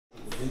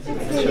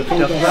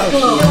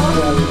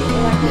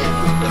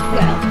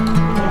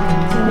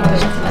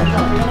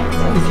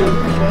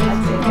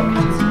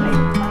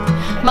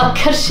Mae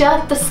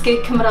cyrsiau dysgu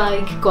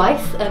Cymraeg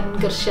Gwaith yn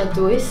gyrsiau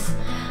Dwys.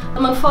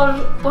 Mae'n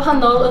ffordd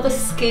wahanol o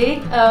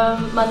ddysgu,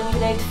 maen nhw'n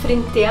gwneud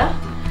ffrindiau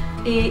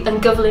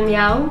yn gyflym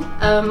iawn,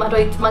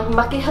 mae'n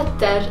magu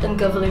hyder yn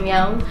gyflym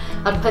iawn,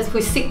 a'r peth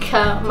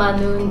pwysica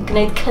maen nhw'n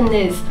gwneud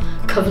cynnydd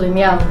cyflym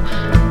iawn.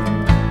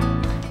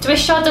 Dwi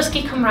eisiau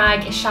dysgu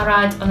Cymraeg i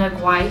siarad yn y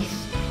gwaith.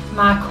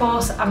 Mae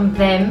cwrs am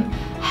ddim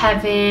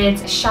hefyd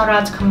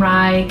siarad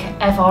Cymraeg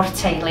efo'r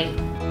teulu.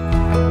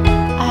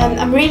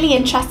 I'm really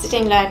interested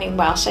in learning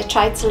Welsh. I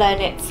tried to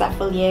learn it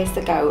several years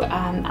ago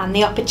and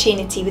the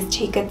opportunity was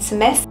too good to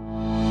miss.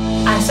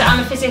 So I'm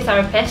a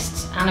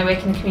physiotherapist and I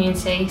work in the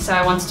community, so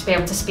I wanted to be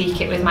able to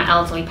speak it with my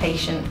elderly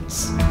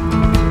patients.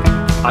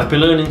 I've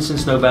been learning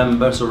since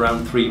November, so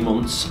around 3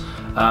 months.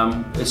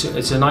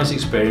 It's a nice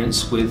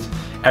experience with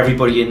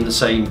everybody in the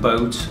same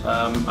boat,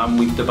 and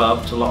we've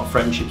developed a lot of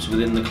friendships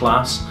within the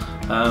class,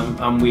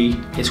 and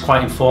it's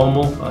quite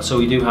informal, so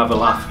we do have a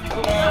laugh.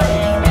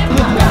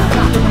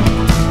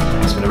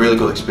 It's been a really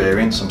good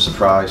experience. I'm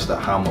surprised at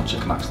how much I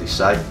can actually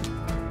say.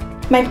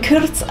 Mae'n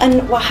cwrs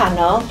yn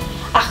wahanol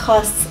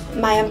achos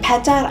mae'n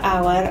 4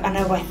 awr yn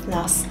y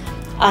wythnos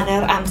yn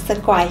yr amser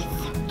gwaith.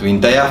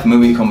 Dwi'n deall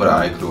mwy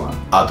Cymraeg rwan,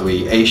 a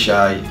dwi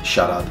eisiau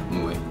siarad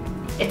mwy.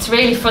 It's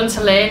really fun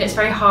to learn, it's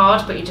very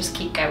hard, but you just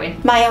keep going.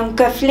 Mae o'n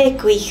gyfle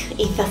gwych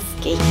i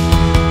ddysgu.